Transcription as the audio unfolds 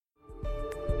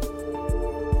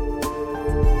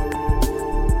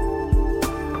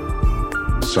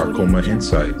Sarcoma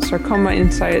Insight. Sarcoma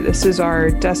Insight, this is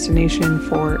our destination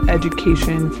for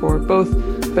education for both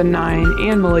benign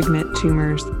and malignant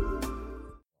tumors.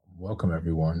 Welcome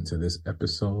everyone to this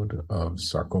episode of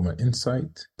Sarcoma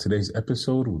Insight. Today's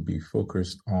episode will be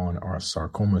focused on our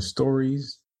Sarcoma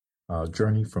Stories,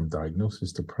 journey from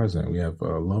diagnosis to present. We have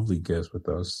a lovely guest with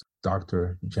us,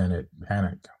 Dr. Janet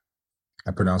Panoch.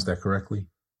 I pronounced that correctly?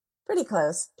 Pretty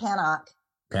close. Panoch.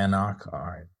 Panoch. All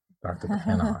right. Dr.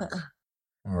 Panoch.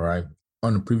 All right.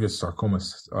 On the previous Sarcoma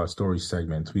Stories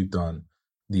segments, we've done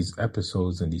these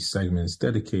episodes and these segments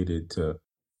dedicated to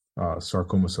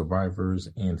sarcoma survivors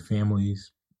and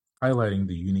families, highlighting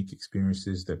the unique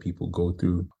experiences that people go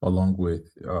through along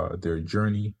with their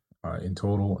journey in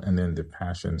total, and then the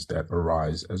passions that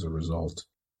arise as a result.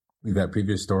 We've had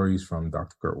previous stories from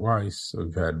Dr. Kurt Weiss.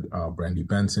 We've had Brandy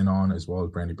Benson on, as well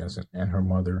as Brandy Benson and her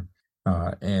mother.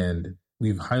 And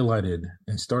we've highlighted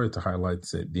and started to highlight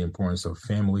the importance of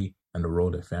family and the role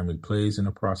that family plays in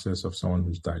the process of someone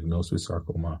who's diagnosed with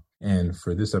sarcoma. And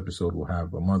for this episode, we'll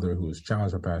have a mother who has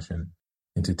challenged her passion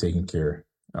into taking care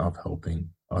of helping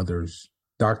others.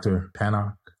 Dr.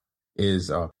 Panoch is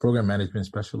a program management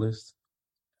specialist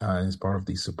and is part of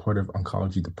the supportive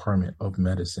oncology department of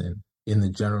medicine in the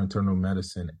general internal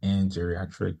medicine and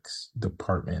geriatrics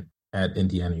department at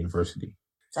Indiana University.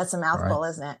 That's a mouthful,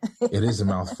 isn't it? It is a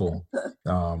mouthful.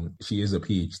 She is a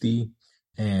PhD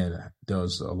and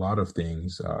does a lot of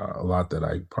things, a lot that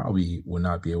I probably would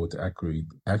not be able to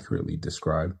accurately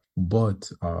describe, but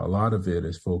a lot of it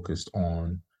is focused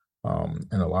on,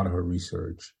 and a lot of her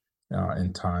research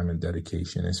and time and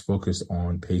dedication is focused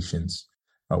on patients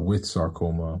with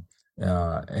sarcoma,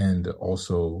 and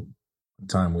also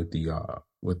time with the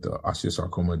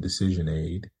osteosarcoma decision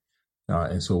aid.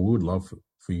 And so we would love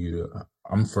for you to,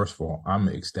 first of all, I'm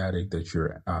ecstatic that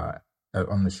you're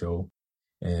on the show,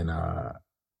 and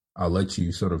I'll let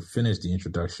you sort of finish the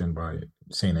introduction by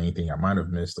saying anything I might have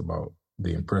missed about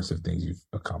the impressive things you've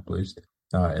accomplished.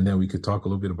 And then we could talk a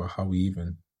little bit about how we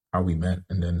met,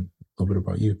 and then a little bit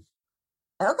about you.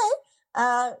 Okay.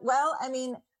 Well,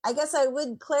 I guess I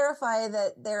would clarify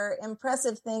that there are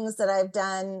impressive things that I've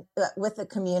done with the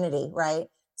community, right?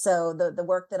 So the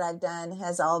work that I've done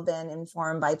has all been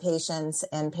informed by patients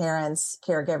and parents,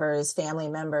 caregivers, family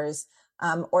members,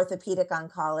 orthopedic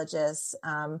oncologists,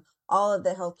 all of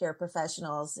the healthcare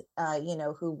professionals,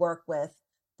 who work with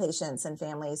patients and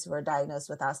families who are diagnosed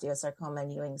with osteosarcoma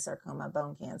and Ewing sarcoma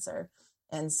bone cancer.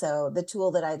 And so the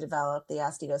tool that I developed, the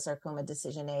osteosarcoma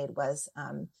decision aid, was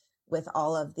with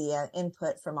all of the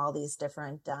input from all these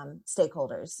different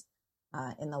stakeholders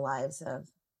in the lives of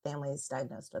families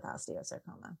diagnosed with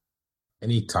osteosarcoma.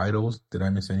 Any titles? Did I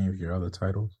miss any of your other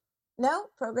titles? No,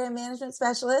 program management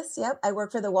specialist. Yep. I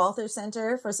work for the Walther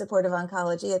Center for Supportive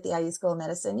Oncology at the IU School of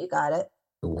Medicine. You got it.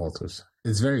 The Walters.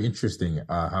 It's very interesting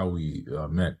how we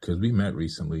met, because we met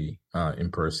recently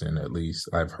in person, at least.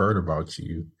 I've heard about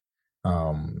you.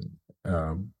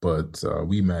 But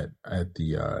we met at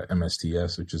the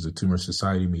MSTS, which is a Tumor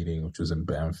Society meeting, which was in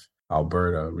Banff,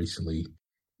 Alberta recently.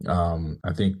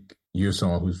 I think you're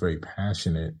someone who's very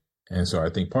passionate. And so I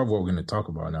think part of what we're going to talk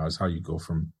about now is how you go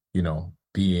from,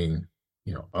 being,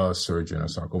 a surgeon, a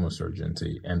sarcoma surgeon,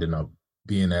 to ending up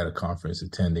being at a conference,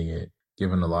 attending it,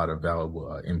 giving a lot of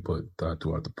valuable input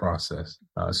throughout the process.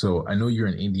 So I know you're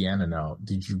in Indiana now.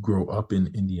 Did you grow up in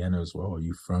Indiana as well? Are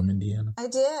you from Indiana? I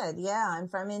did. Yeah, I'm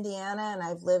from Indiana, and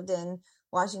I've lived in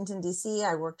Washington, D.C.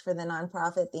 I worked for the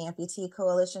nonprofit, the Amputee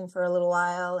Coalition, for a little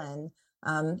while, and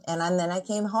then I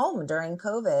came home during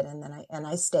COVID, and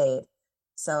I stayed.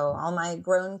 So all my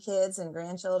grown kids and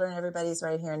grandchildren, everybody's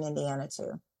right here in Indiana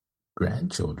too.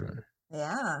 Grandchildren?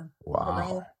 Yeah.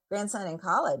 Wow. Grandson in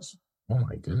college. Oh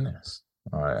my goodness.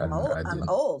 I'm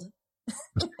old.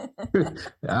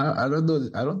 I don't know.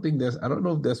 I don't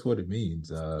know if that's what it means.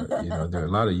 There are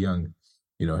a lot of young,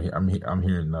 I'm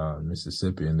here in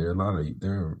Mississippi, and there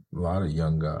are a lot of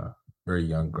young, very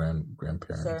young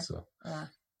grandparents. Sure. So, yeah.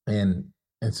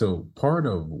 And so part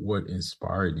of what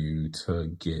inspired you to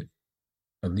get,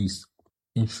 at least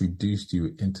introduced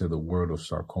you into the world of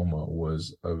sarcoma,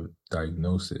 was a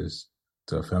diagnosis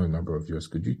to a family member of yours.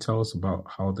 Could you tell us about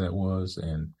how that was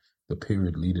and the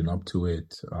period leading up to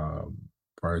it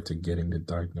prior to getting the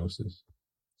diagnosis?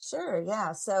 Sure.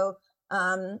 Yeah. So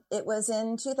it was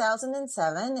in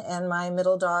 2007, and my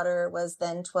middle daughter was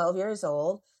then 12 years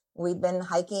old. We'd been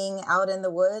hiking out in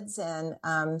the woods, and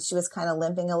she was kind of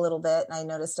limping a little bit, and I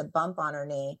noticed a bump on her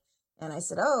knee. And I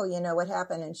said, "Oh, what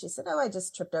happened?" And she said, "Oh, I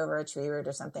just tripped over a tree root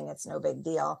or something. It's no big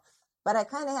deal." But I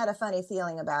kind of had a funny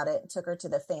feeling about it. Took her to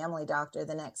the family doctor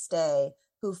the next day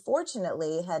who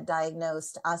fortunately had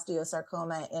diagnosed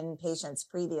osteosarcoma in patients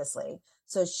previously.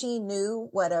 So she knew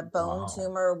what a bone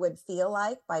tumor would feel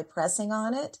like by pressing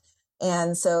on it.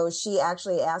 And so she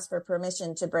actually asked for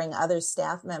permission to bring other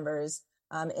staff members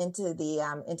into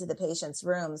the patient's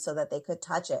room so that they could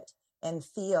touch it and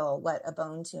feel what a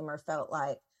bone tumor felt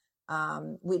like.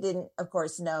 We didn't, of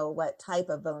course, know what type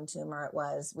of bone tumor it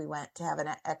was. We went to have an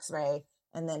X-ray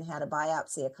and then had a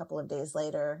biopsy a couple of days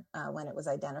later when it was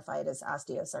identified as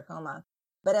osteosarcoma.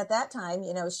 But at that time,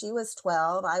 she was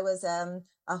 12. I was a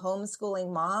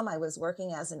homeschooling mom. I was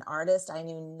working as an artist. I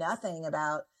knew nothing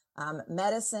about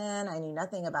medicine. I knew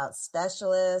nothing about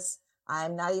specialists.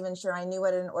 I'm not even sure I knew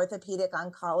what an orthopedic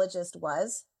oncologist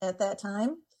was at that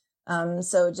time.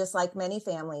 So just like many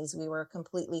families, we were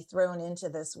completely thrown into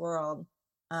this world.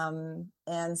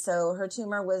 And so her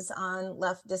tumor was on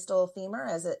left distal femur,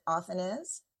 as it often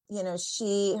is.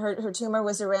 Her tumor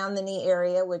was around the knee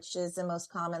area, which is the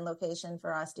most common location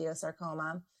for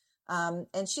osteosarcoma.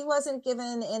 And she wasn't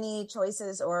given any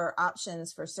choices or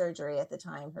options for surgery at the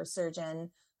time. Her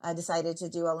surgeon decided to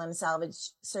do a limb salvage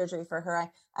surgery for her.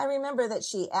 I remember that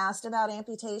she asked about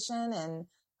amputation, and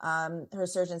her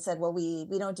surgeon said, well, we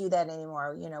don't do that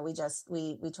anymore.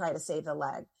 We try to save the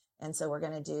leg. And so we're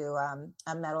going to do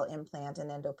a metal implant and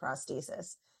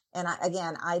endoprosthesis. And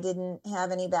I didn't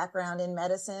have any background in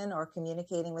medicine or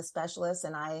communicating with specialists,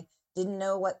 and I didn't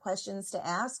know what questions to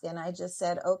ask. And I just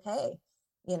said, okay.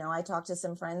 I talked to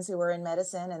some friends who were in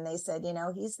medicine, and they said,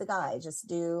 he's the guy, just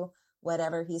do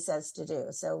whatever he says to do.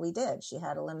 So we did. She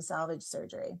had a limb salvage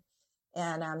surgery,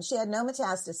 and she had no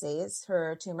metastases.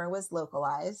 Her tumor was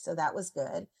localized, so that was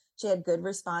good. She had good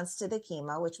response to the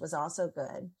chemo, which was also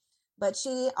good. But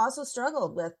she also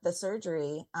struggled with the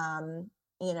surgery.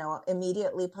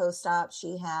 Immediately post-op,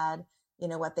 she had,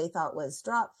 what they thought was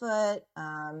drop foot.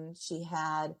 She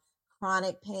had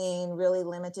chronic pain, really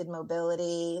limited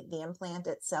mobility. The implant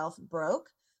itself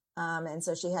broke. And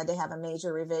so she had to have a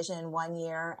major revision 1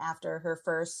 year after her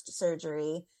first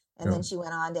surgery. And then she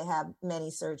went on to have many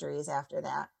surgeries after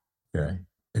that. Okay.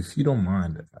 If you don't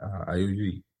mind, I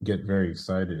usually get very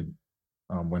excited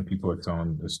when people are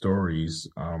telling the stories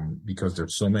because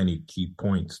there's so many key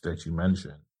points that you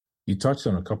mentioned. You touched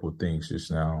on a couple of things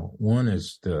just now. One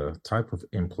is the type of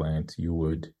implant you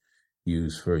would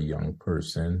use for a young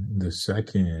person. The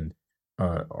second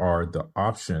are the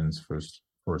options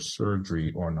for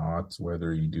surgery or not,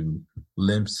 whether you do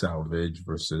limb salvage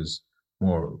versus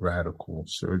more radical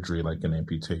surgery like an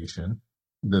amputation.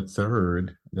 The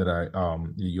third that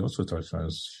you also touched on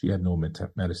is she had no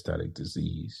metastatic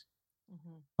disease.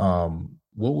 Mm-hmm.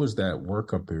 What was that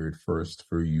workup period first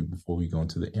for you before we go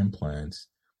into the implants?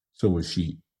 So was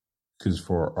she, because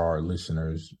for our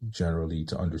listeners generally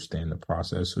to understand the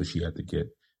process, so she had to get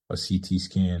a CT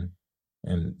scan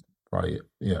and probably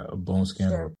a bone scan.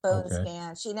 Sure, bone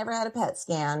scan. She never had a PET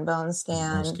scan, bone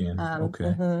scan. Bone scan. Okay.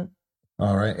 Mm-hmm.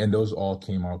 All right. And those all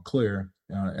came out clear.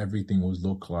 Everything was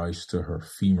localized to her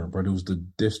femur, but it was the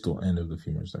distal end of the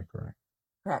femur. Is that correct?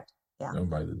 Correct. Yeah.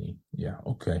 By the knee. Yeah.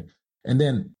 Okay. And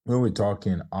then when we're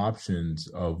talking options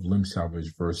of limb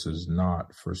salvage versus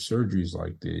not for surgeries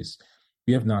like this,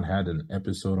 we have not had an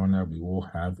episode on that. We will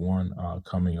have one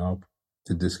coming up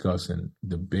to discuss and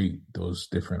debate those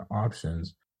different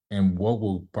options. And what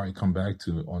we'll probably come back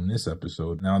to on this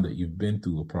episode, now that you've been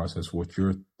through the process, what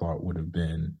your thought would have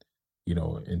been,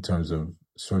 in terms of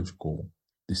surgical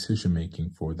decision-making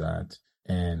for that.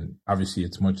 And obviously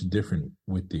it's much different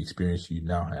with the experience you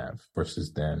now have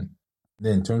versus then.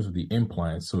 Then in terms of the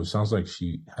implant, so it sounds like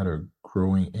she had a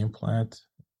growing implant.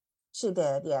 She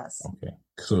did, yes. Okay.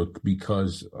 So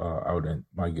because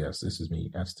my guess, this is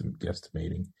me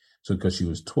guesstimating. So because she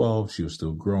was 12, she was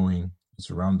still growing.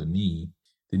 It's around the knee.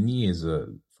 The knee is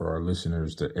for our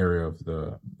listeners, the area of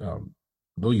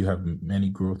though you have many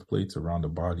growth plates around the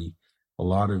body, a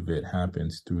lot of it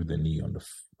happens through the knee on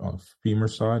the femur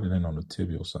side and then on the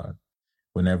tibial side.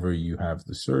 Whenever you have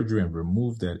the surgery and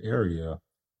remove that area,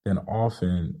 then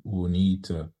often we'll need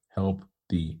to help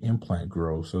the implant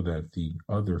grow so that the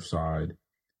other side,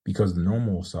 because the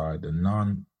normal side,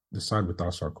 the side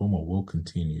without sarcoma will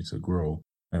continue to grow.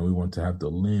 And we want to have the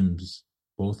limbs,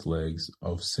 both legs,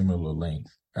 of similar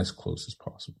length as close as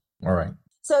possible. All right.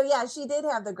 So yeah, she did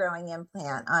have the growing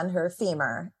implant on her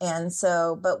femur. And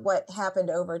so, but what happened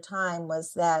over time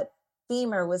was that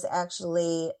femur was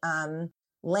actually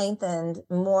lengthened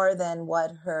more than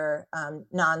what her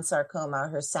non-sarcoma,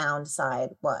 her sound side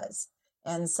was.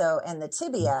 And the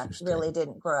tibia really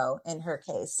didn't grow in her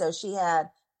case. So she had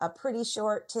a pretty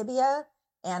short tibia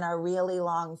and a really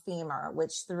long femur,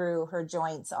 which threw her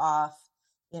joints off,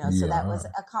 so that was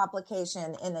a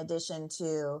complication in addition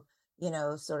to,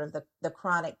 sort of the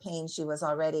chronic pain she was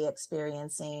already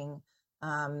experiencing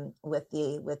with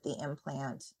the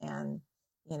implant and,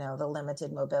 the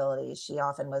limited mobility. She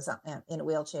often was in a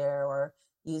wheelchair or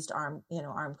used arm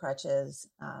crutches.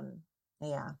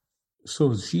 Yeah.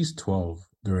 So she's 12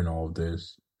 during all of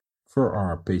this. For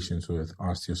our patients with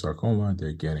osteosarcoma,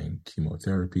 they're getting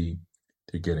chemotherapy,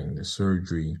 they're getting the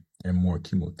surgery and more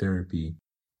chemotherapy.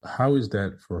 How is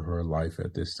that for her life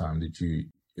at this time? Did you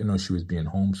know she was being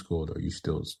homeschooled? Are you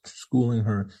still schooling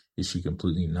her? Is she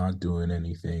completely not doing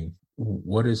anything?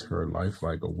 What is her life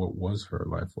like, or what was her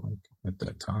life like at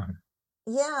that time?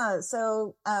 Yeah.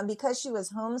 So because she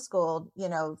was homeschooled,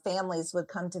 families would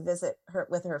come to visit her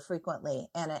with her frequently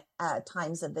and at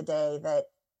times of the day that,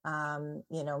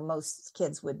 most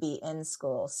kids would be in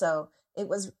school. So it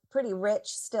was pretty rich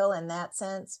still in that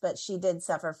sense, but she did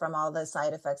suffer from all the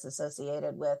side effects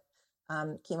associated with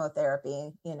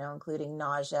chemotherapy, including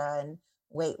nausea and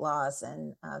weight loss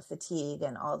and fatigue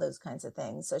and all those kinds of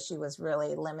things. So she was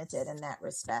really limited in that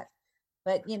respect.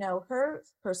 But, her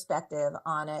perspective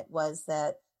on it was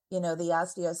that, the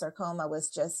osteosarcoma was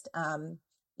just,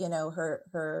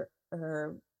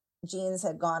 her genes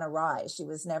had gone awry. She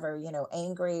was never,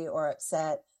 angry or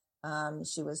upset.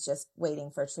 She was just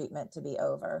waiting for treatment to be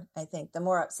over. I think the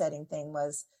more upsetting thing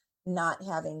was not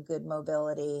having good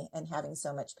mobility and having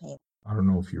so much pain. I don't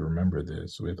know if you remember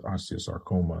this with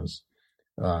osteosarcomas,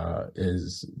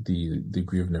 is the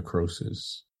degree of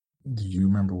necrosis. Do you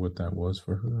remember what that was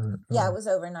for her? Yeah, it was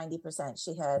over 90%.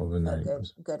 She had over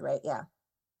 90%. a good rate. Yeah.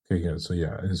 Okay, yeah. So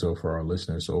yeah, and so for our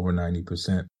listeners, so over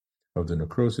 90% of the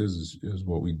necrosis is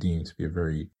what we deem to be a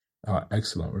very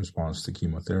excellent response to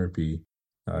chemotherapy.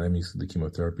 That means the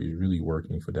chemotherapy is really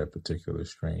working for that particular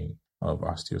strain of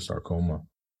osteosarcoma.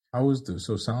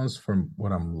 So sounds from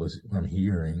what I'm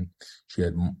hearing, she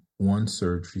had one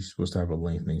surgery. She's supposed to have a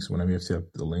lengthening. So whenever you have to have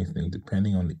the lengthening,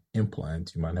 depending on the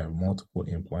implant, you might have multiple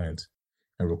implants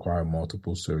and require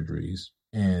multiple surgeries.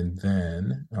 And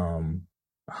then,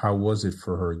 how was it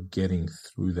for her getting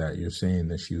through that? You're saying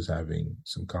that she was having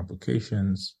some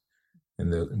complications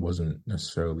and that it wasn't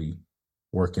necessarily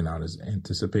working out as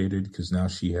anticipated, because now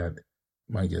she had,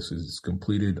 my guess is,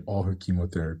 completed all her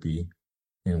chemotherapy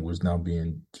and was now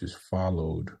being just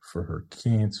followed for her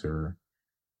cancer,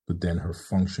 but then her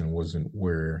function wasn't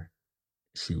where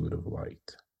she would have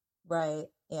liked. Right.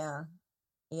 Yeah.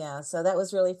 Yeah. So that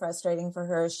was really frustrating for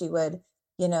her. She would,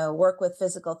 work with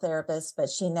physical therapists, but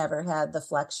she never had the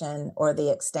flexion or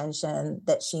the extension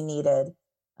that she needed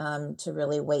to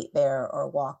really weight bear or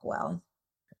walk well.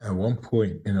 At one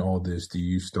point in all this, do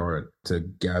you start to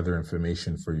gather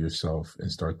information for yourself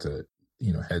and start to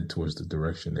head towards the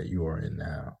direction that you are in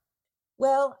now?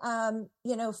 Well,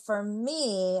 for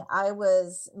me, I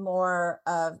was more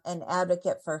of an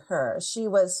advocate for her. She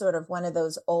was sort of one of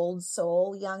those old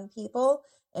soul young people,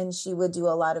 and she would do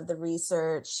a lot of the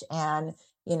research and,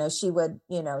 she would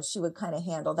kind of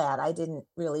handle that. I didn't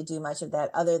really do much of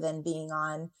that other than being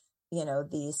on,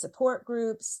 the support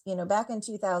groups. Back in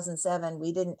 2007,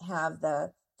 we didn't have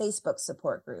the Facebook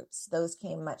support groups. Those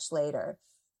came much later.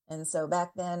 And so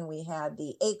back then we had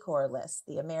the ACOR list,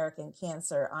 the American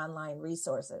Cancer Online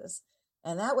Resources.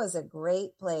 And that was a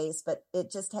great place, but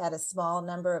it just had a small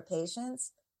number of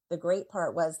patients. The great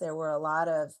part was there were a lot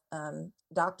of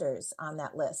doctors on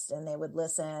that list, and they would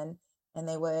listen and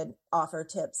they would offer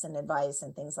tips and advice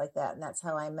and things like that. And that's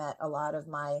how I met a lot of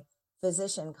my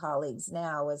physician colleagues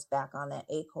now, was back on that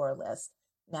ACOR list.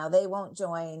 Now they won't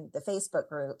join the Facebook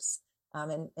groups.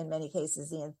 In many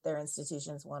cases, their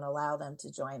institutions won't allow them to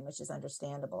join, which is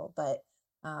understandable. But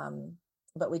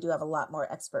we do have a lot more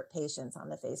expert patients on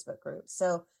the Facebook group.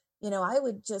 So, I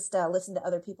would just listen to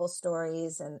other people's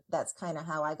stories. And that's kind of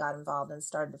how I got involved and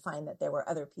started to find that there were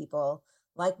other people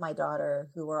like my daughter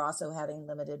who were also having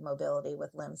limited mobility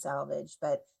with limb salvage.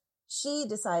 But she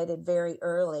decided very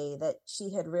early that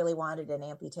she had really wanted an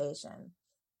amputation.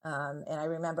 And I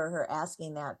remember her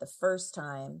asking that the first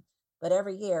time. But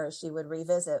every year she would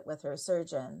revisit with her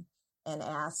surgeon and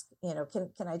ask,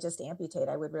 can I just amputate?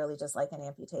 I would really just like an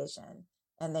amputation.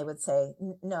 And they would say,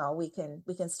 no, we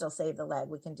can still save the leg.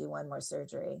 We can do one more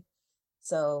surgery.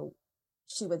 So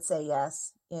she would say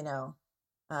yes,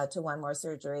 to one more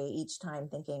surgery each time,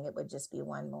 thinking it would just be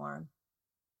one more.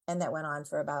 And that went on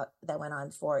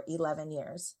for 11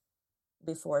 years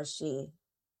before she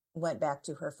went back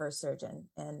to her first surgeon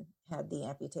and had the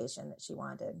amputation that she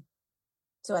wanted.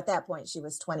 So at that point, she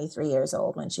was 23 years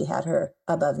old when she had her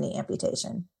above knee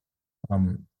amputation.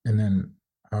 And then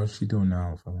how's she doing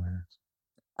now, if I may ask?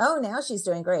 Oh, now she's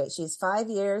doing great. She's 5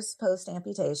 years post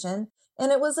amputation,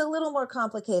 And it was a little more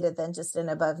complicated than just an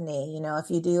above knee.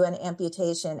 If you do an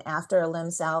amputation after a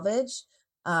limb salvage,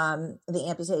 the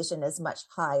amputation is much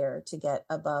higher to get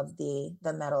above the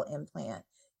metal implant.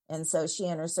 And so she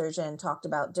and her surgeon talked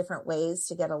about different ways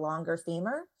to get a longer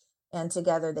femur. And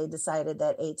together they decided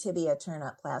that a tibia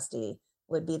turn-up-plasty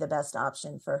would be the best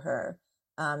option for her.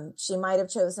 She might have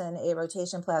chosen a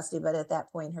rotation plasty, but at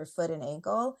that point, her foot and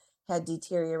ankle had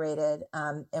deteriorated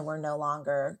and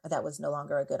that was no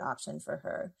longer a good option for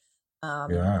her.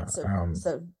 Yeah.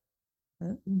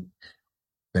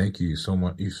 Thank you so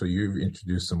much. So you've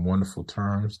introduced some wonderful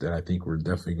terms that I think we're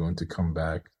definitely going to come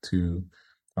back to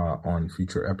on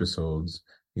future episodes.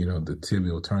 The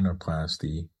tibial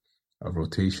turner-plasty,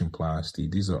 rotation plasty.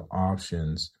 These are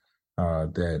options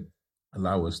that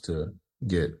allow us to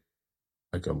get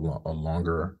like a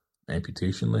longer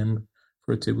amputation limb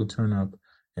for a tibial turn-up,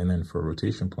 and then for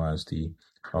rotation plasty,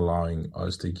 allowing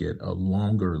us to get a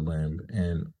longer limb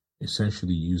and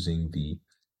essentially using the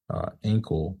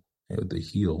ankle, the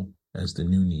heel as the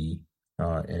new knee,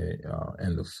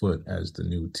 and the foot as the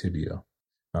new tibia.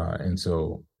 And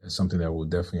so it's something that we'll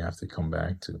definitely have to come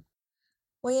back to.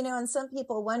 Well, and some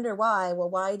people wonder why. Well,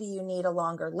 why do you need a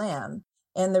longer limb?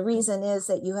 And the reason is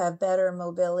that you have better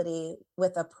mobility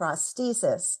with a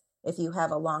prosthesis if you have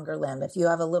a longer limb. If you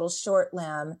have a little short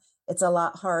limb, it's a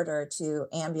lot harder to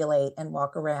ambulate and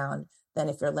walk around than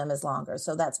if your limb is longer.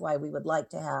 So that's why we would like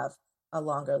to have a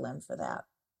longer limb for that.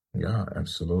 Yeah,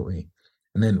 absolutely.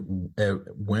 And then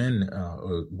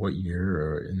what year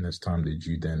or in this time did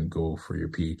you then go for your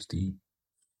PhD?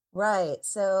 Right.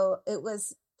 So it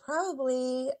was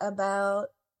probably about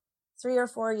 3 or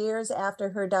 4 years after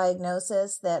her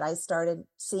diagnosis that I started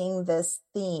seeing this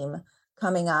theme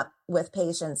coming up with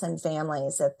patients and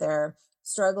families, that they're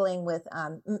struggling with,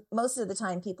 most of the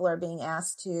time people are being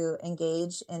asked to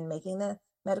engage in making the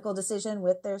medical decision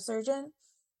with their surgeon.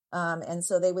 And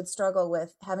so they would struggle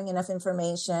with having enough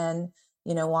information,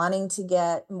 wanting to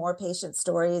get more patient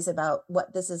stories about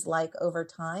what this is like over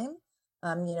time.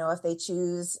 If they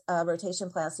choose rotation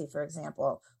plasty, for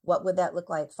example, what would that look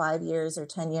like 5 years or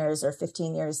 10 years or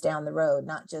 15 years down the road,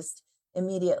 not just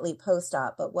immediately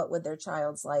post-op, but what would their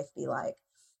child's life be like?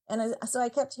 And so I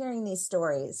kept hearing these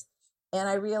stories, and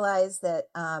I realized that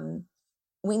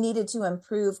we needed to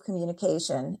improve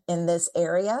communication in this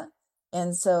area.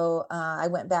 And so I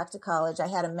went back to college. I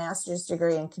had a master's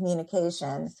degree in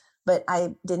communication, but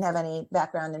I didn't have any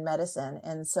background in medicine.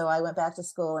 And so I went back to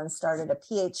school and started a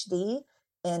PhD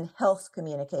in health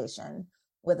communication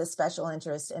with a special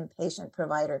interest in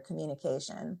patient-provider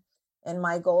communication. And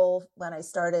my goal when I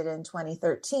started in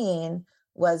 2013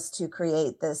 was to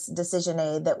create this decision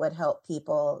aid that would help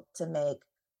people to make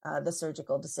the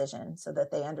surgical decision so that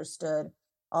they understood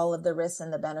all of the risks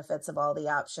and the benefits of all the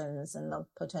options and the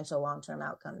potential long-term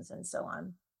outcomes and so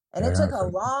on. And it took a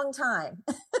long time.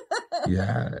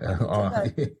 Yeah.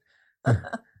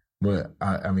 But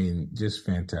I mean, just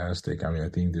fantastic. I mean, I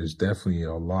think there's definitely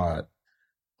a lot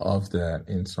of that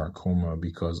in sarcoma,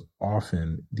 because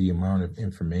often the amount of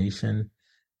information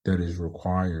that is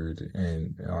required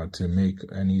and to make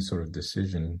any sort of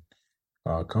decision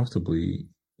comfortably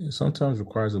sometimes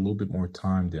requires a little bit more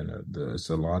time than it's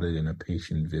allotted in a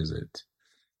patient visit.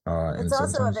 It's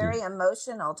also a very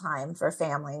emotional time for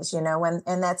families,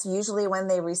 and that's usually when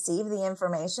they receive the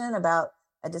information about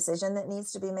a decision that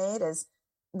needs to be made is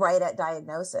right at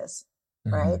diagnosis,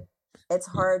 right? It's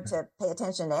hard to pay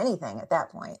attention to anything at that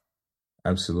point.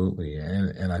 Absolutely.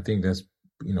 And I think that's,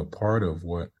 part of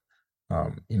what, I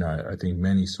think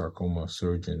many sarcoma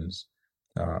surgeons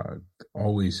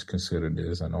always consider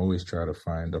this and always try to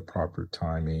find the proper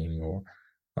timing or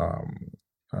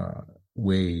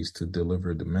ways to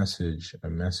deliver the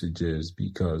messages,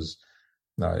 because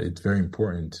it's very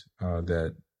important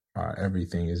that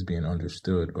everything is being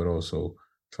understood, but also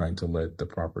trying to let the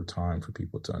proper time for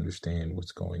people to understand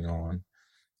what's going on.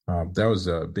 That was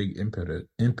a big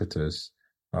impetus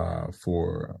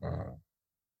for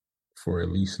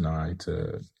Elise and I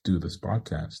to do this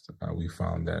podcast. We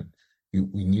found that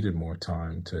we needed more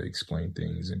time to explain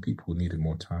things, and people needed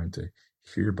more time to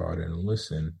hear about it and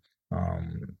listen.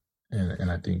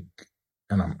 And I think,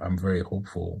 and I'm very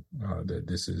hopeful that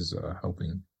this is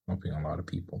helping a lot of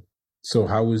people. So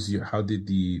how did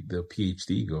the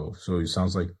PhD go? So it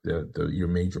sounds like your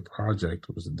major project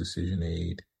was a decision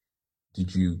aid.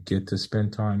 Did you get to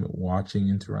spend time watching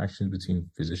interactions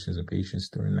between physicians and patients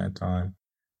during that time,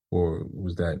 or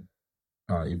was that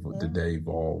did they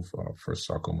evolve for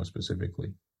sarcoma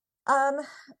specifically?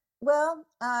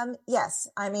 Yes.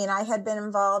 I mean, I had been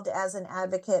involved as an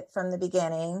advocate from the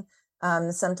beginning.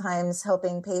 sometimes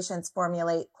helping patients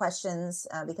formulate questions,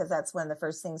 because that's one of the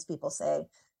first things people say,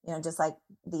 just like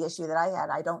the issue that I had,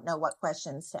 I don't know what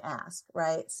questions to ask,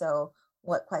 right? So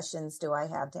what questions do I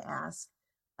have to ask?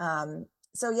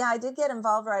 So yeah, I did get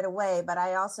involved right away, but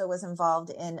I also was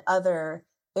involved in other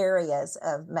areas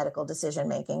of medical decision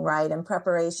making, right? In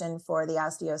preparation for the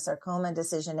osteosarcoma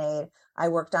decision aid, I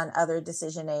worked on other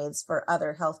decision aids for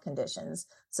other health conditions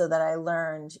so that I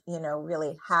learned,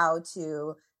 really how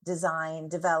to design,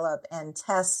 develop, and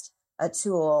test a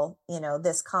tool,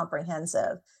 this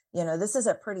comprehensive. This is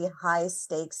a pretty high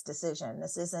stakes decision.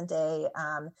 This isn't a,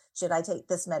 should I take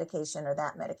this medication or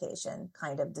that medication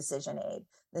kind of decision aid.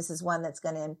 This is one that's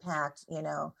going to impact,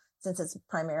 since it's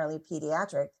primarily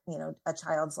pediatric, a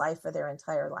child's life for their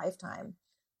entire lifetime.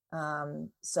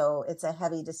 So it's a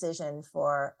heavy decision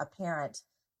for a parent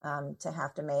to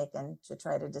have to make and to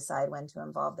try to decide when to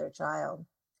involve their child.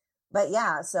 But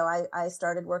yeah, so I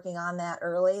started working on that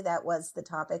early. That was the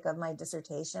topic of my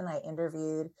dissertation. I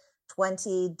interviewed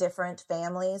 20 different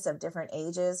families of different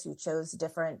ages who chose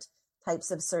different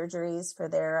types of surgeries for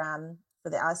their for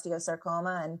the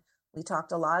osteosarcoma, and we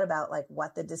talked a lot about like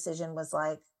what the decision was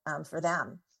like for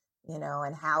them,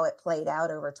 and how it played out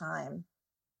over time.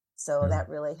 So that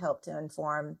really helped to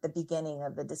inform the beginning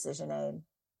of the decision aid.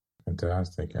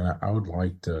 Fantastic. And I would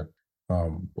like to,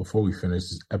 before we finish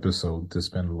this episode, to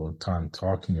spend a little time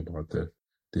talking about the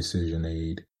decision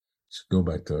aid. Just go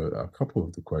back to a couple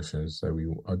of the questions that we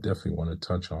definitely want to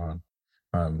touch on.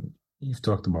 You've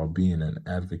talked about being an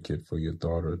advocate for your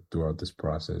daughter throughout this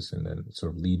process and then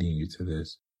sort of leading you to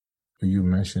this. You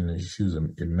mentioned that she was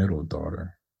a middle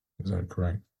daughter. Is that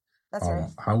correct? That's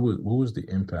right. What was the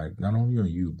impact, not only on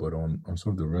you, but on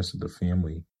sort of the rest of the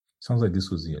family? Sounds like this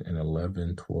was an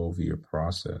 11, 12-year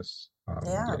process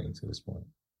getting to this point.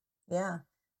 Yeah.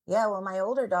 Yeah. Well, my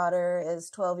older daughter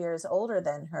is 12 years older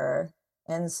than her.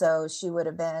 And so she would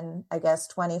have been, I guess,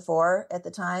 24 at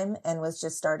the time and was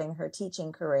just starting her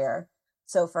teaching career.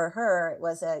 So for her, it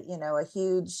was a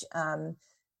huge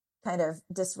kind of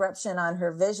disruption on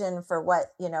her vision for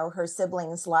what, her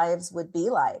siblings' lives would be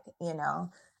like,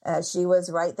 she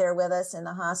was right there with us in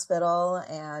the hospital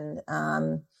and,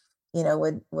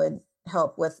 would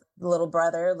help with little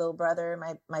brother.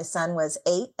 My son was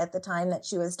 8 at the time that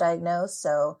she was diagnosed.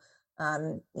 So,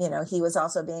 he was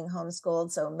also being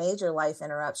homeschooled. So major life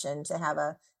interruption to have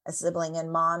a sibling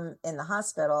and mom in the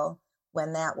hospital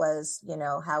when that was,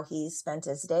 how he spent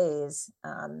his days,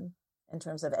 in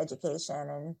terms of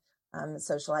education and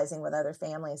socializing with other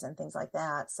families and things like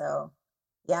that. So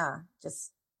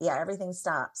everything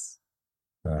stops.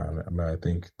 I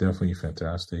think definitely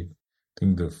fantastic. I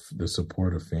think the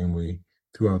support of family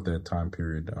throughout that time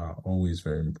period always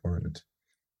very important.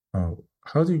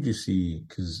 How did you see?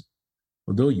 Because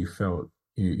although you felt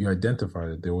you identified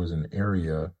that there was an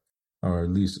area, or at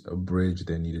least a bridge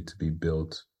that needed to be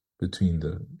built between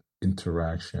the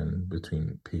interaction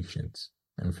between patients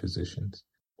and physicians.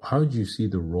 How did you see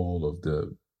the role of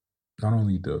not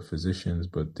only the physicians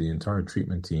but the entire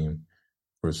treatment team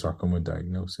for sarcoma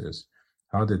diagnosis?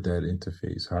 How did that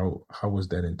interface? How was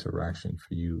that interaction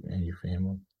for you and your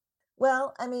family?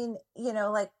 Well, I mean,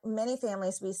 like many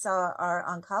families, we saw our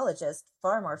oncologist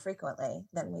far more frequently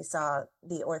than we saw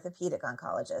the orthopedic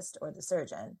oncologist or the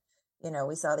surgeon.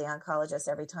 We saw the oncologist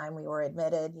every time we were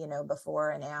admitted,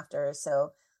 before and after.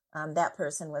 So that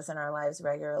person was in our lives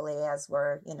regularly, as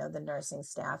were, the nursing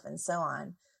staff and so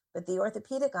on. But the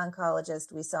orthopedic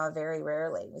oncologist we saw very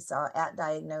rarely. We saw at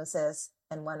diagnosis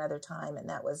and one other time, and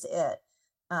that was it.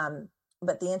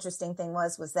 But the interesting thing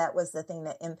was that was the thing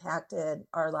that impacted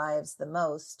our lives the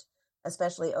most,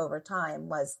 especially over time,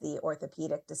 was the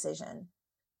orthopedic decision,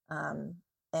 and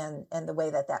the way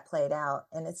that played out.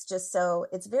 And it's just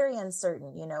it's very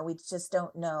uncertain. We just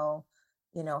don't know,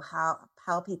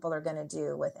 how people are going to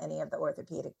do with any of the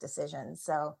orthopedic decisions.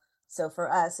 So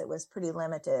for us, it was pretty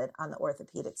limited on the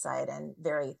orthopedic side and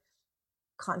very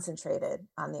concentrated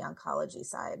on the oncology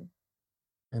side.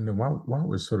 And then while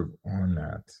we're sort of on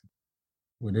that,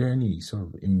 were there any sort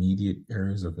of immediate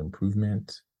areas of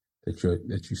improvement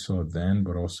that you saw then,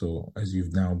 but also as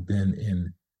you've now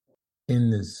been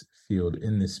in this field,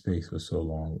 in this space for so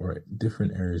long, or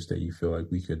different areas that you feel like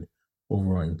we could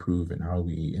overall improve in how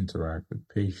we interact with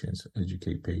patients,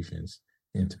 educate patients,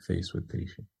 interface with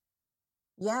patients?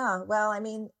 Yeah, well, I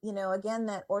mean, again,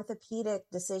 that orthopedic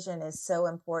decision is so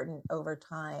important over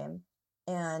time.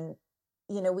 And,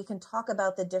 we can talk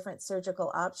about the different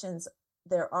surgical options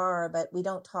there are, but we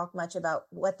don't talk much about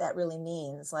what that really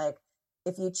means. Like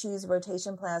if you choose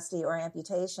rotationplasty or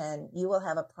amputation, you will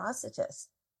have a prosthetist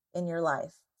in your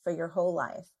life for your whole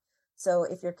life. So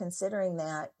if you're considering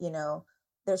that,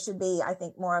 there should be, I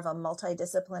think, more of a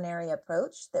multidisciplinary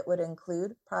approach that would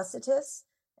include prosthetists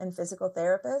and physical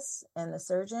therapists and the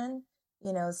surgeon,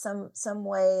 some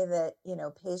way that,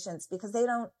 patients, because they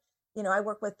don't, I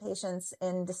work with patients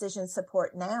in decision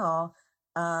support now,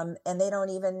 and they don't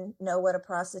even know what a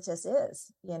prosthetist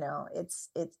is.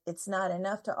 It's not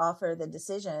enough to offer the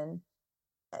decision,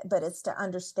 but it's to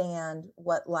understand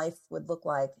what life would look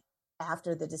like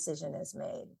after the decision is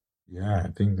made. Yeah, I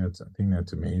think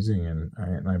that's amazing,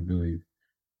 and I believe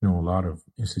a lot of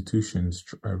institutions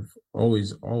are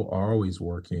always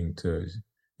working to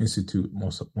institute a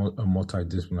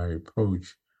multidisciplinary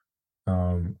approach.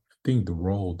 I think the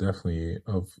role definitely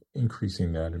of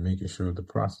increasing that and making sure the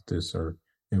prosthetists are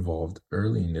involved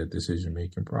early in the decision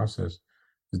making process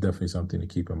is definitely something to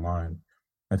keep in mind.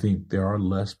 I think there are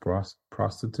less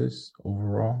prosthetists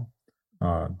overall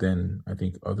than I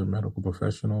think other medical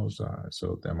professionals,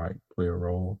 so that might play a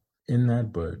role in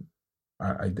that. But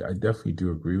I definitely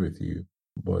do agree with you.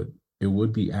 But it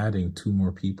would be adding two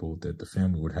more people that the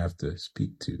family would have to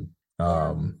speak to.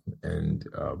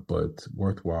 But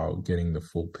worthwhile getting the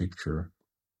full picture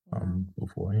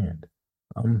beforehand.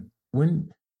 When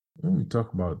we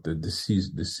talk about the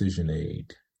decision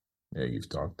aid that you've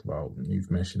talked about,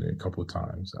 you've mentioned it a couple of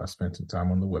times. I spent some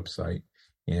time on the website,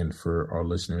 and for our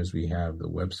listeners, we have the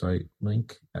website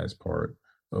link as part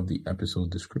of the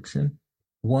episode description.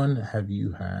 One, have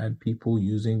you had people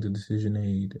using the decision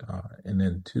aid? And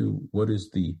then two, what is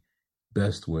the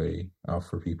best way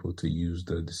for people to use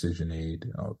the decision aid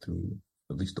through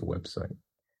at least the website?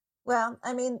 Well,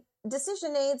 I mean,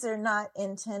 decision aids are not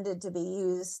intended to be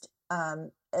used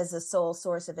as a sole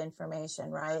source of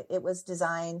information, right? It was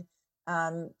designed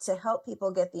to help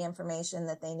people get the information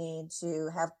that they need to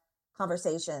have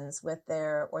conversations with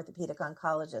their orthopedic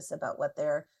oncologist about what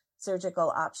their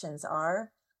surgical options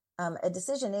are. A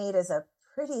decision aid is a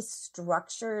pretty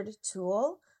structured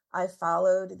tool. I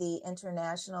followed the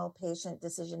International Patient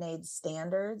Decision Aid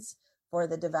Standards for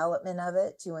the development of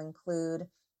it to include,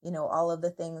 all of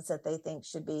the things that they think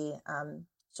should be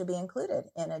included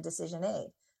in a decision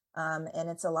aid. And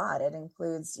it's a lot. It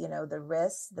includes, the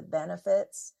risks, the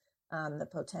benefits, the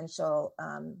potential,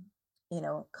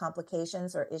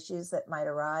 complications or issues that might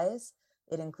arise.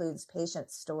 It includes patient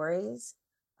stories.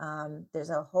 There's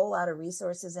a whole lot of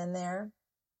resources in there.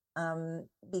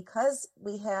 Because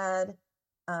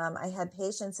I had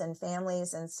patients and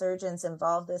families and surgeons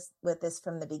involved with this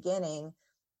from the beginning,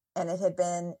 and it had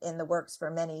been in the works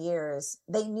for many years.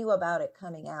 They knew about it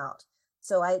coming out.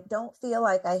 So I don't feel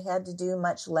like I had to do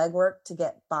much legwork to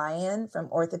get buy-in from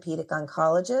orthopedic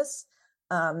oncologists,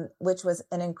 which was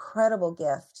an incredible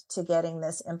gift to getting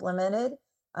this implemented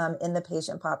in the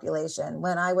patient population.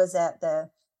 When I was at the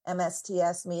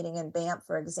MSTS meeting in Banff,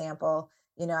 for example,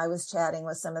 I was chatting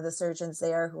with some of the surgeons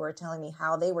there who were telling me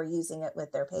how they were using it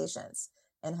with their patients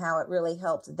and how it really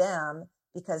helped them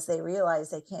because they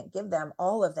realized they can't give them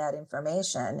all of that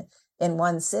information in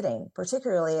one sitting,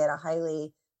 particularly at a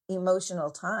highly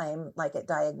emotional time like at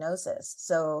diagnosis.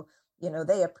 So,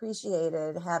 they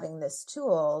appreciated having this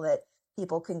tool that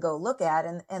people can go look at.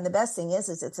 And the best thing is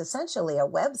it's essentially a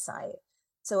website.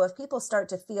 So if people start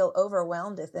to feel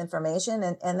overwhelmed with information,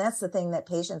 and that's the thing that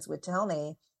patients would tell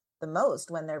me the most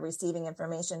when they're receiving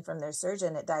information from their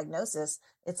surgeon at diagnosis,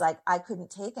 it's like, I couldn't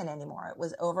take it anymore. It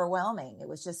was overwhelming. It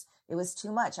was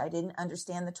too much. I didn't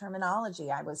understand the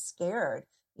terminology. I was scared.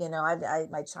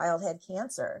 My child had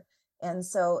cancer. And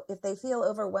so if they feel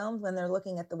overwhelmed when they're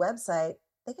looking at the website,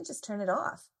 they can just turn it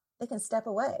off. They can step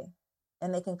away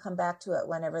and they can come back to it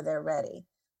whenever they're ready.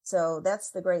 So that's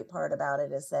the great part about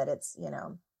it, is that it's,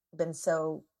 been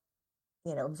so,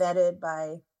 vetted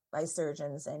by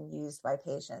surgeons and used by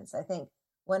patients. I think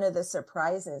one of the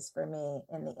surprises for me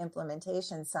in the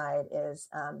implementation side is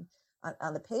on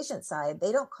the patient side,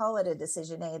 they don't call it a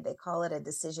decision aid, they call it a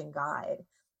decision guide.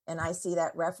 And I see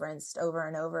that referenced over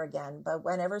and over again. But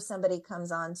whenever somebody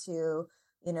comes onto,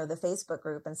 the Facebook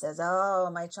group and says, oh,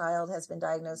 my child has been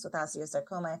diagnosed with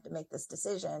osteosarcoma, I have to make this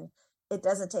decision, it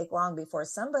doesn't take long before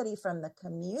somebody from the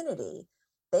community,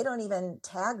 they don't even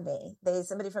tag me,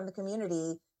 somebody from the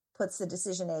community puts the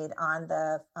decision aid on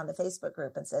the Facebook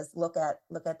group and says, look at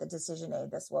the decision aid.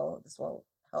 This will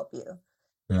help you.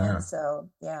 Yeah. And so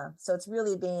it's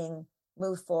really being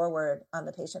moved forward on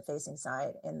the patient facing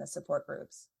side in the support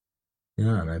groups.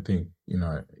 Yeah. And I think,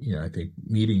 I think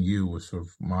meeting you was sort of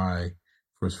my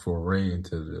first foray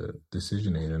into the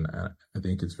decision aid. And I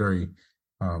think it's very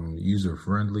user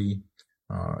friendly.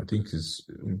 I think it's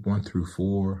 1 through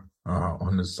 4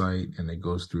 on the site, and it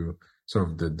goes through sort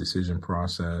of the decision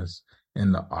process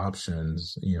and the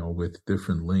options, with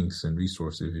different links and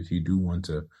resources. If you do want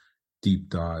to deep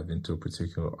dive into a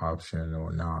particular option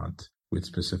or not with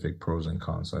specific pros and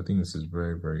cons. So I think this is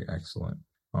very, very excellent.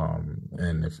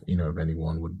 And if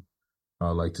anyone would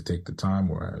like to take the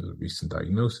time or has a recent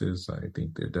diagnosis, I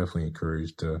think they're definitely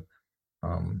encouraged to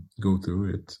go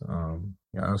through it.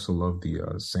 I also love the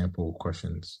sample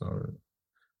questions or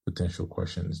potential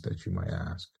questions that you might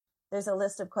ask. There's a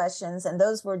list of questions, and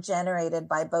those were generated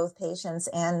by both patients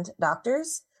and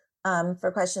doctors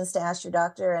for questions to ask your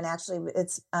doctor. And actually,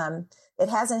 it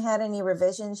hasn't had any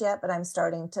revisions yet, but I'm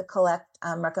starting to collect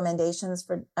recommendations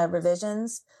for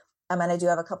revisions. And I do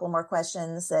have a couple more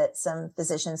questions that some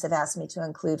physicians have asked me to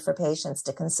include for patients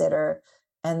to consider.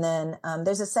 And then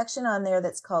there's a section on there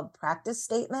that's called practice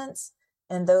statements.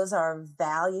 And those are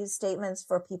value statements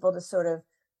for people to sort of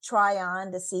try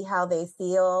on to see how they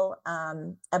feel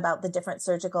about the different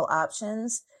surgical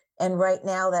options. And right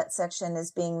now that section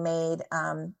is being made,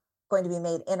 going to be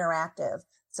made interactive.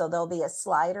 So there'll be a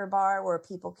slider bar where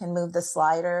people can move the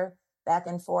slider back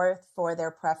and forth for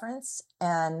their preference.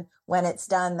 And when it's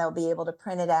done, they'll be able to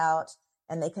print it out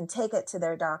and they can take it to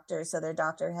their doctor. So their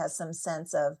doctor has some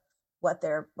sense of what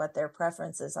their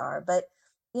preferences are. But,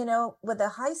 with a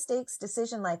high stakes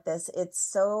decision like this, it's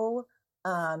so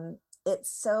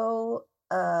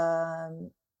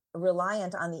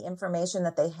reliant on the information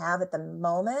that they have at the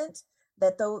moment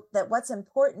that what's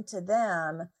important to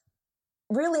them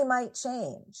really might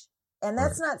change. And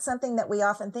that's not something that we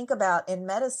often think about in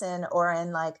medicine or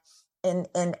in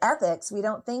ethics. We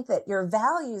don't think that your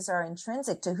values are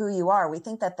intrinsic to who you are. We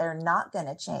think that they're not going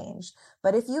to change.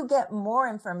 But if you get more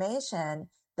information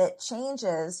that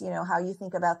changes, how you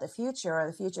think about the future or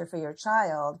the future for your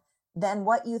child, then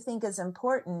what you think is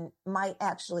important might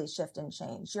actually shift and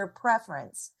change. Your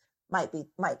preference might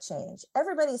change.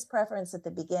 Everybody's preference at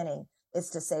the beginning is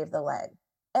to save the leg.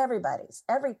 Every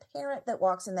parent that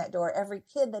walks in that door, every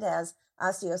kid that has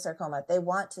osteosarcoma, they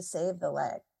want to save the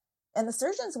leg. And the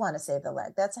surgeons want to save the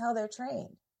leg. That's how they're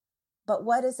trained. But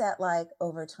what is that like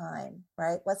over time,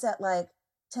 right? What's that like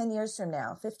 10 years from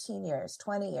now, 15 years,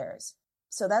 20 years?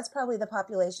 So that's probably the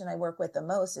population I work with the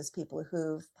most is people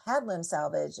who've had limb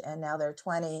salvage and now they're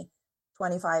 20,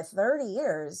 25, 30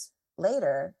 years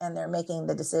later, and they're making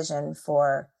the decision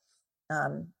for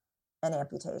an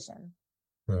amputation.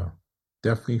 Yeah,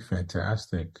 definitely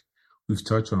fantastic. We've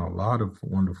touched on a lot of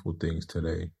wonderful things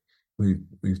today.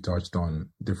 We've touched on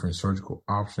different surgical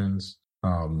options,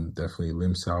 definitely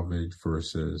limb salvage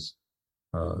versus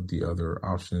the other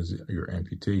options, your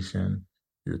amputation,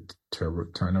 your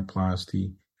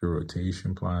turnoplasty, your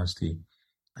rotationplasty,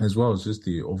 as well as just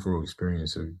the overall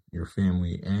experience of your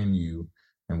family and you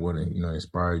and what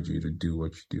inspired you to do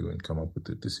what you do and come up with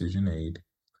the decision aid.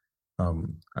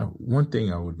 One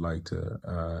thing I would like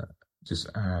to just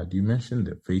add, you mentioned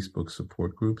the Facebook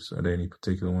support groups. Are there any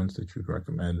particular ones that you'd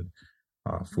recommend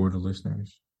for the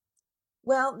listeners?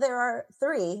 Well, there are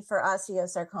 3 for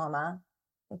osteosarcoma. I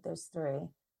think there's 3.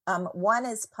 One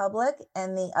is public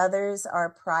and the others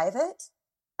are private.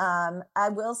 I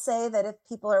will say that if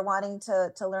people are wanting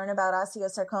to learn about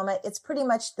osteosarcoma, it's pretty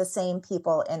much the same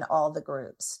people in all the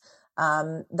groups.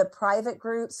 The private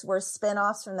groups were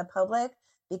spinoffs from the public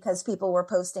because people were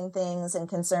posting things and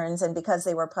concerns, and because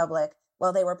they were public,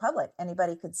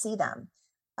 anybody could see them.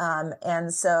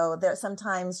 And so there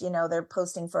sometimes, they're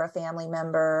posting for a family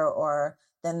member, or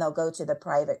then they'll go to the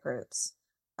private groups.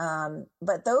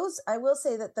 But I will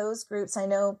say that those groups, I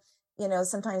know,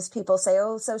 sometimes people say,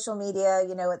 oh, social media,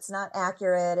 it's not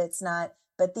accurate. It's not,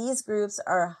 but these groups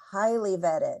are highly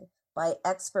vetted by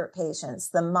expert patients.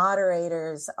 The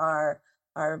moderators are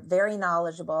very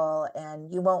knowledgeable,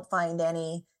 and you won't find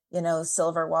any,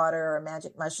 silver water or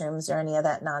magic mushrooms or any of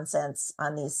that nonsense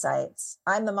on these sites.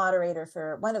 I'm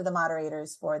one of the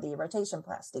moderators for the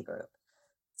rotationplasty group.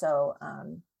 So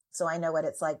I know what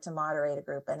it's like to moderate a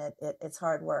group, and it's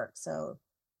hard work. So,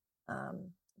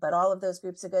 but all of those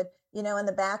groups are good. In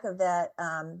the back of that,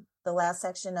 the last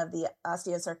section of the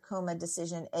osteosarcoma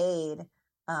decision aid,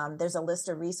 there's a list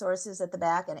of resources at the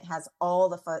back, and it has all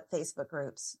the Facebook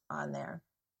groups on there.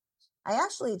 I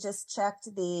actually just checked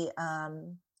the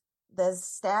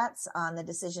stats on the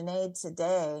decision aid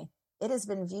today. It has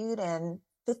been viewed in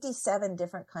 57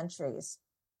 different countries.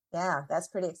 Yeah, that's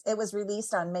it was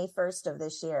released on May 1st of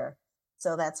this year.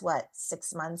 So that's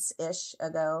 6 months-ish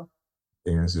ago.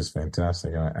 Yeah, it's just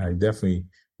fantastic. I definitely,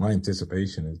 my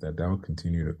anticipation is that will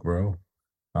continue to grow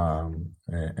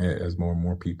as more and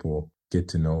more people get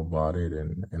to know about it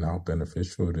and how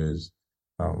beneficial it is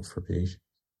for patients.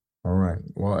 All right.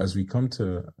 Well, as we come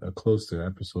to a close to an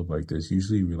episode like this,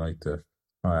 usually we like to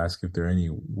ask if there are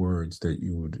any words that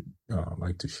you would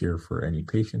like to share for any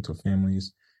patients or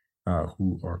families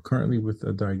who are currently with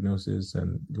a diagnosis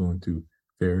and going through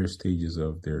various stages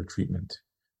of their treatment?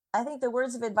 I think the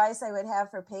words of advice I would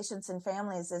have for patients and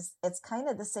families is it's kind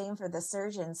of the same for the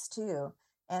surgeons too.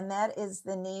 And that is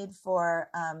the need for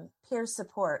peer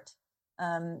support,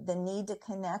 the need to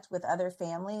connect with other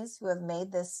families who have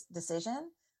made this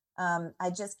decision. I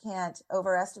just can't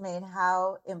overestimate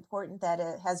how important that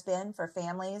it has been for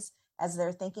families as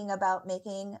they're thinking about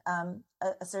making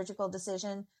a surgical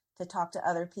decision to talk to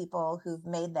other people who've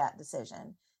made that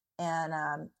decision.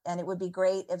 And it would be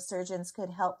great if surgeons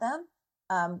could help them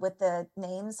with the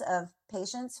names of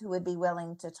patients who would be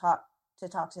willing to talk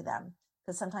to them,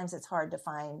 because sometimes it's hard to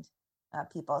find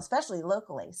people, especially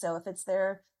locally. So if it's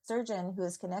their surgeon who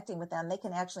is connecting with them, they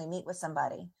can actually meet with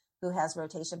somebody who has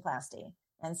rotationplasty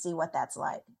and see what that's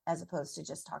like, as opposed to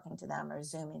just talking to them or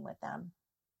Zooming with them.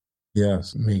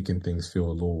 Yes, making things feel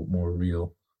a little more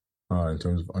real in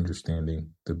terms of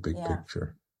understanding the big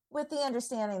picture. With the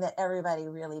understanding that everybody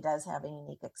really does have a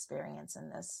unique experience in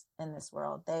this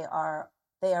world. They are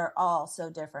all so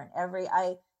different.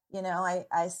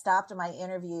 I stopped my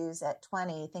interviews at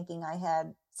 20 thinking I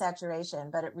had saturation,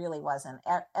 but it really wasn't.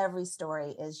 Every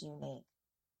story is unique.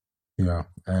 Yeah.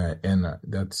 And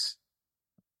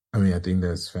I think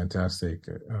that's fantastic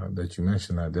that you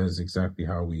mentioned that. That is exactly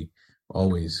how we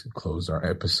always close our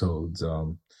episodes.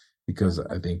 Because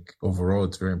I think overall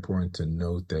it's very important to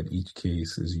note that each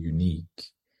case is unique.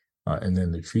 And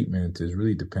then the treatment is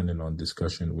really dependent on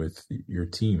discussion with your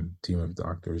team of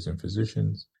doctors and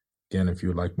physicians. Again, if you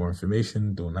would like more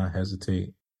information, do not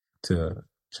hesitate to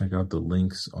check out the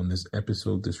links on this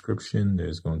episode description.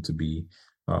 There's going to be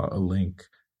a link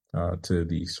to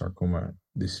the Sarcoma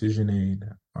Decision Aid,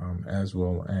 as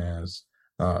well as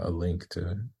a link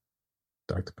to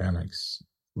Dr. Panoch's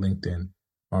LinkedIn.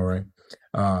 All right.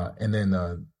 And then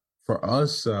for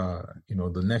us,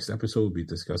 the next episode will be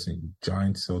discussing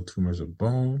giant cell tumors of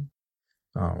bone.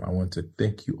 I want to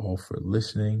thank you all for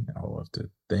listening. I want to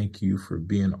thank you for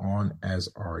being on as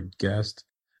our guest.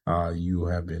 You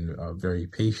have been very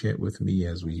patient with me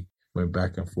as we went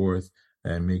back and forth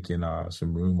and making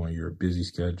some room on your busy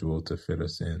schedule to fit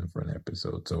us in for an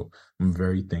episode. So I'm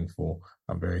very thankful.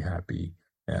 I'm very happy.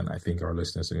 And I think our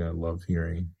listeners are going to love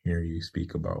hearing you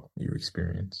speak about your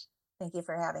experience. Thank you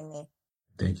for having me.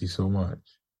 Thank you so much.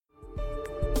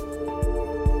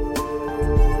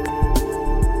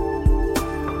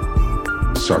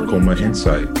 Sarcoma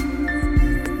Insight.